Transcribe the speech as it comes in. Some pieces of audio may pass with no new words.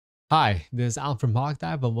Hi, this is Alan from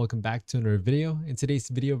Hogdive and welcome back to another video. In today's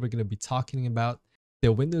video, we're going to be talking about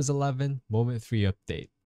the Windows 11 Moment 3 update.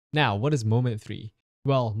 Now, what is Moment 3?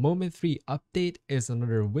 Well, Moment 3 update is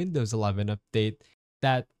another Windows 11 update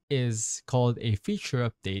that is called a feature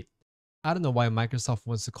update. I don't know why Microsoft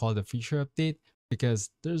wants to call it a feature update because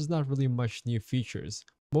there's not really much new features.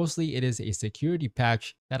 Mostly it is a security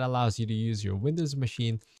patch that allows you to use your Windows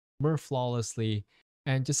machine more flawlessly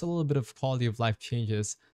and just a little bit of quality of life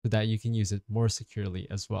changes so that you can use it more securely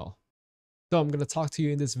as well. So I'm going to talk to you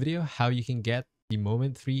in this video how you can get the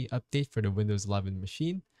Moment 3 update for the Windows 11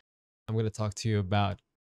 machine. I'm going to talk to you about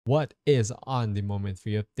what is on the Moment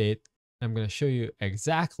 3 update. I'm going to show you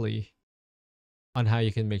exactly on how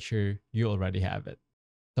you can make sure you already have it.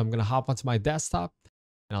 So I'm going to hop onto my desktop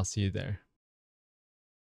and I'll see you there.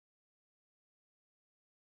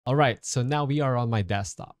 All right, so now we are on my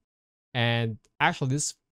desktop. And actually,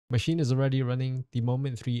 this machine is already running the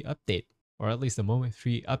Moment 3 update, or at least the Moment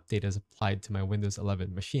 3 update is applied to my Windows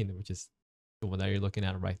 11 machine, which is the one that you're looking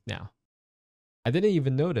at right now. I didn't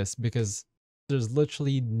even notice because there's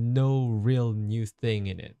literally no real new thing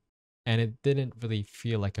in it. And it didn't really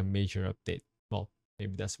feel like a major update. Well,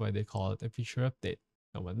 maybe that's why they call it a feature update.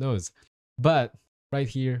 No one knows. But right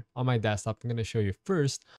here on my desktop, I'm going to show you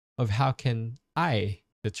first of how can I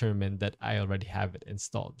determine that I already have it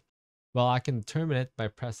installed. Well, I can determine it by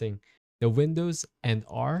pressing the Windows and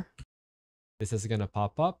R. This is going to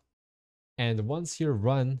pop up. And once your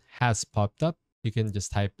run has popped up, you can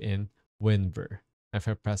just type in WinVer. If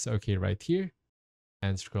I press OK right here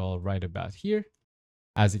and scroll right about here,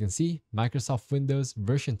 as you can see, Microsoft Windows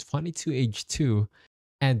version 22H2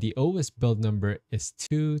 and the OS build number is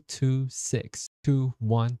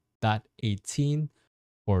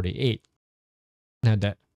 226.21.1848. Now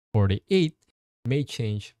that 48 may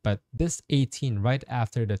change, but this 18 right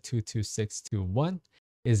after the 22621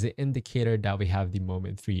 is the indicator that we have the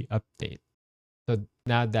Moment 3 update. So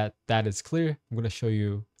now that that is clear, I'm going to show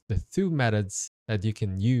you the two methods that you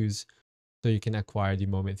can use so you can acquire the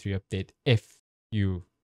Moment 3 update if you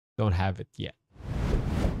don't have it yet.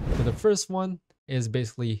 So the first one is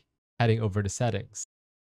basically heading over to settings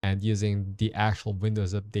and using the actual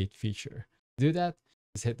Windows Update feature. To do that,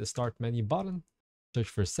 just hit the Start menu button, search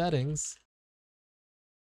for settings.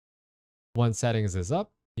 Once settings is up,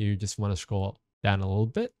 you just want to scroll down a little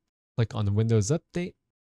bit, click on the Windows Update,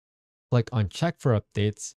 click on Check for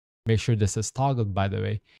Updates. Make sure this is toggled, by the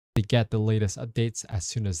way, to get the latest updates as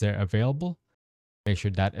soon as they're available. Make sure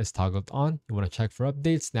that is toggled on. You want to check for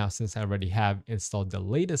updates. Now, since I already have installed the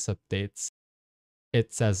latest updates,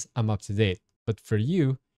 it says I'm up to date. But for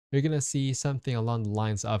you, you're going to see something along the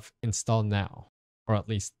lines of install now, or at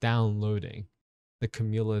least downloading the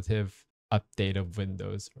cumulative update of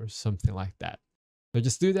Windows or something like that. So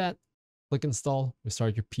just do that, click install,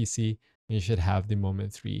 restart your PC, and you should have the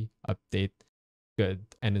Moment 3 update good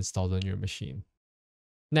and installed on your machine.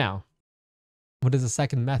 Now, what is the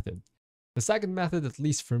second method? The second method, at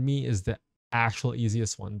least for me, is the actual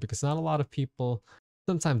easiest one because not a lot of people,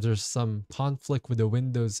 sometimes there's some conflict with the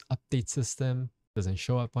Windows update system, it doesn't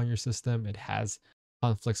show up on your system, it has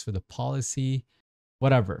conflicts with the policy,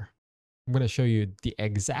 whatever. I'm going to show you the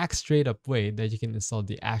exact straight up way that you can install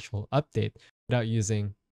the actual update without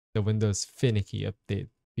using the Windows finicky update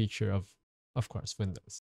feature of course,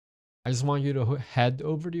 Windows. I just want you to head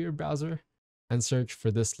over to your browser and search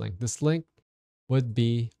for this link. This link would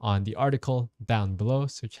be on the article down below.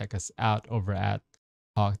 So check us out over at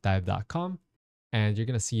hawkdive.com. And you're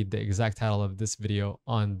going to see the exact title of this video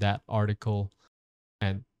on that article.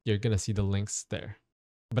 And you're going to see the links there.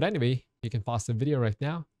 But anyway, you can pause the video right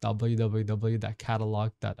now,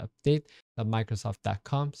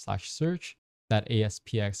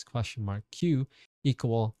 www.catalog.update.microsoft.com/search.aspx?q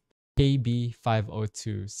equal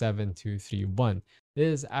KB5027231.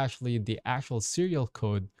 This is actually the actual serial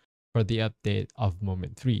code for the update of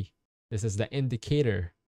Moment 3. This is the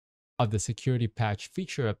indicator of the security patch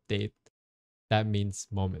feature update. That means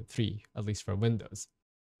Moment 3, at least for Windows.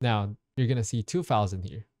 Now, you're going to see two files in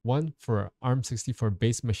here. One for ARM64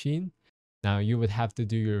 base machine. Now, you would have to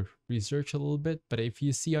do your research a little bit, but if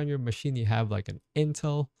you see on your machine you have like an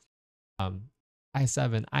Intel,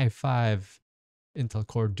 i7, i5, Intel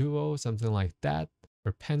Core Duo, something like that,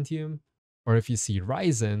 or Pentium, or if you see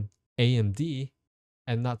Ryzen, AMD,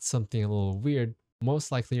 and not something a little weird,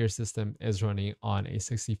 most likely your system is running on a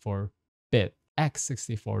 64-bit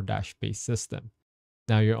x64-based system.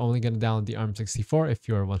 Now, you're only going to download the ARM64 if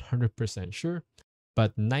you're 100% sure,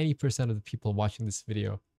 but 90% of the people watching this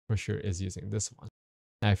video for sure is using this one.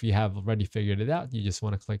 Now, if you have already figured it out, you just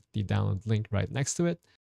want to click the download link right next to it.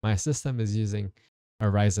 My system is using a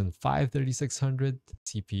Ryzen 5 3600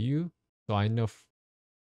 CPU. So I know,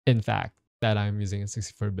 in fact, that I'm using a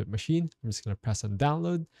 64-bit machine. I'm just going to press on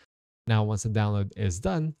download. Now, once the download is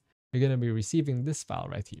done, you're going to be receiving this file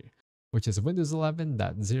right here, which is Windows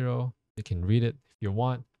 11.0. You can read it if you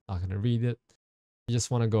want. I'm not going to read it. You just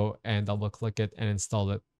want to go and double click it and install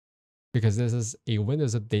it, because this is a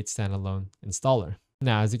Windows Update standalone installer.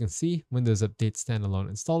 Now, as you can see, Windows Update standalone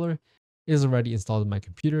installer is already installed on my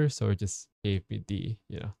computer. So it just gave me the,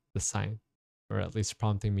 the sign, or at least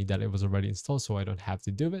prompting me that it was already installed, so I don't have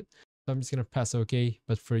to do it. So I'm just going to press OK.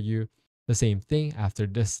 But for you, the same thing. After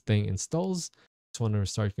this thing installs, just want to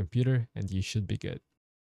restart your computer and you should be good.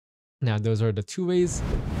 Now, those are the two ways.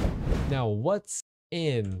 Now, what's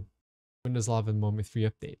in Windows 11 Moment 3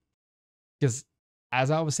 update? Because as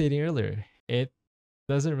I was stating earlier, it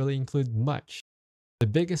doesn't really include much. The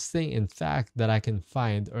biggest thing, in fact, that I can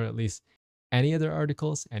find, or at least any other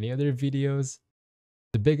articles, any other videos,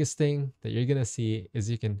 the biggest thing that you're going to see is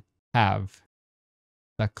you can have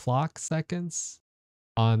the clock seconds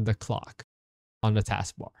on the clock on the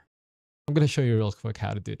taskbar. I'm going to show you real quick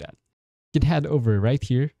how to do that. You can head over right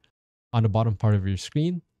here on the bottom part of your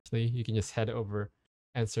screen. Actually, you can just head over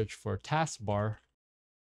and search for taskbar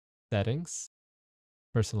settings,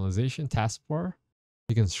 personalization, taskbar.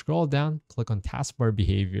 You can scroll down, click on taskbar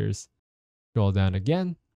behaviors, scroll down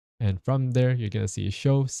again, and from there, you're going to see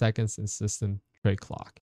show seconds and system tray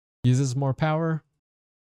clock. Uses more power,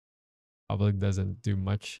 probably doesn't do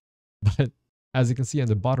much, but as you can see on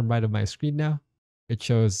the bottom right of my screen now, it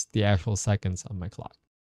shows the actual seconds on my clock.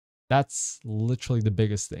 That's literally the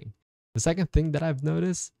biggest thing. The second thing that I've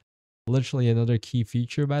noticed, literally another key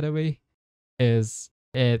feature, by the way, is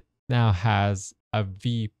it now has a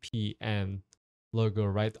VPN logo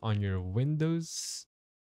right on your Windows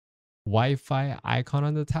Wi-Fi icon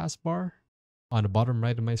on the taskbar on the bottom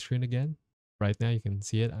right of my screen again. Right now you can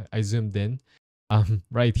see it. I zoomed in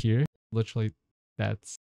right here. Literally,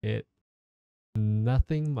 that's it.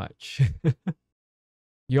 Nothing much.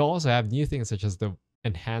 You also have new things such as the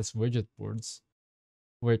enhanced widget boards,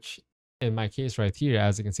 which in my case right here,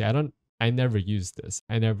 as you can see, I never use this.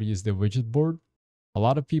 I never use the widget board. A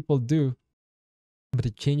lot of people do, but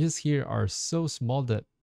the changes here are so small that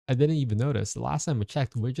I didn't even notice. The last time I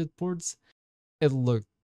checked widget boards, it looked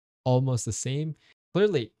almost the same.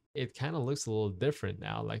 Clearly, it kind of looks a little different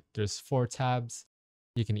now. Like there's 4 tabs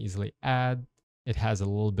you can easily add. It has a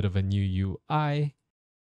little bit of a new UI,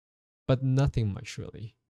 but nothing much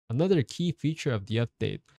really. Another key feature of the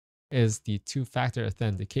update is the 2-factor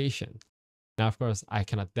authentication. Now, of course, I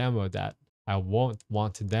cannot demo that. I won't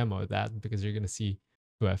want to demo that because you're going to see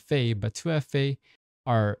 2FA, but 2FA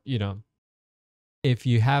are, if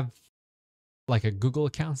you have like a Google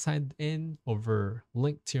account signed in over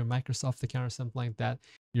linked to your Microsoft account or something like that,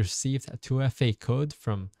 you received a 2FA code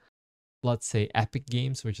from, let's say, Epic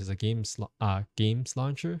Games, which is a games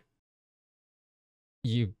launcher.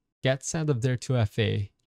 You get sent of their 2FA,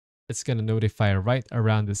 it's going to notify right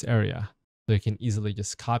around this area. So you can easily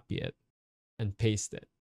just copy it and paste it.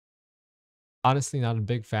 Honestly, not a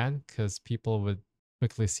big fan because people would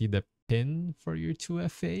quickly see the pin for your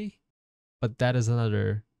 2FA, but that is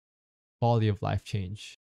another quality of life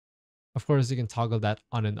change. Of course, you can toggle that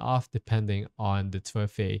on and off depending on the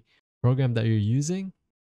 2FA program that you're using,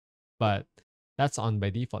 but that's on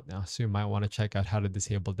by default now. So you might want to check out how to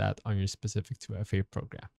disable that on your specific 2FA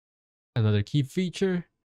program. Another key feature,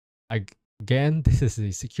 again, this is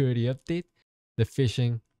a security update, the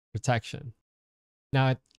phishing protection. Now,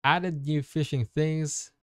 it added new phishing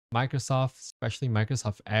things. Microsoft, especially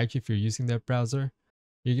Microsoft Edge, if you're using that browser,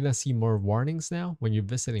 you're going to see more warnings now when you're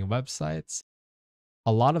visiting websites.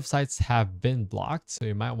 A lot of sites have been blocked, so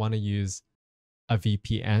you might want to use a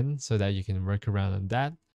VPN so that you can work around on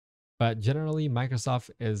that. But generally,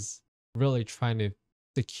 Microsoft is really trying to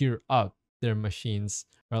secure up their machines,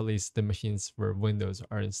 or at least the machines where Windows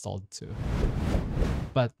are installed to.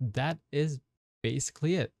 But that is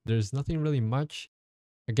basically it. There's nothing really much.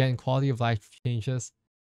 Again, quality of life changes.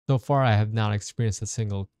 So far, I have not experienced a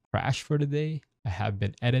single crash for the day. I have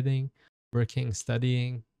been editing, working,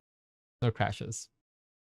 studying, no crashes.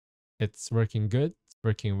 It's working good, it's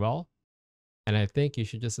working well. And I think you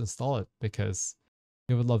should just install it because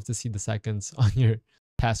you would love to see the seconds on your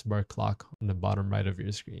taskbar clock on the bottom right of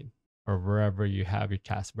your screen or wherever you have your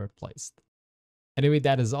taskbar placed. Anyway,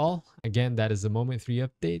 that is all. Again, that is the Moment 3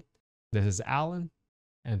 update. This is Alan,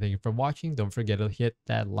 and thank you for watching. Don't forget to hit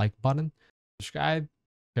that like button, subscribe,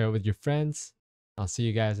 share it with your friends. I'll see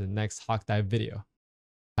you guys in the next Hawk Dive video.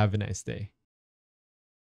 Have a nice day.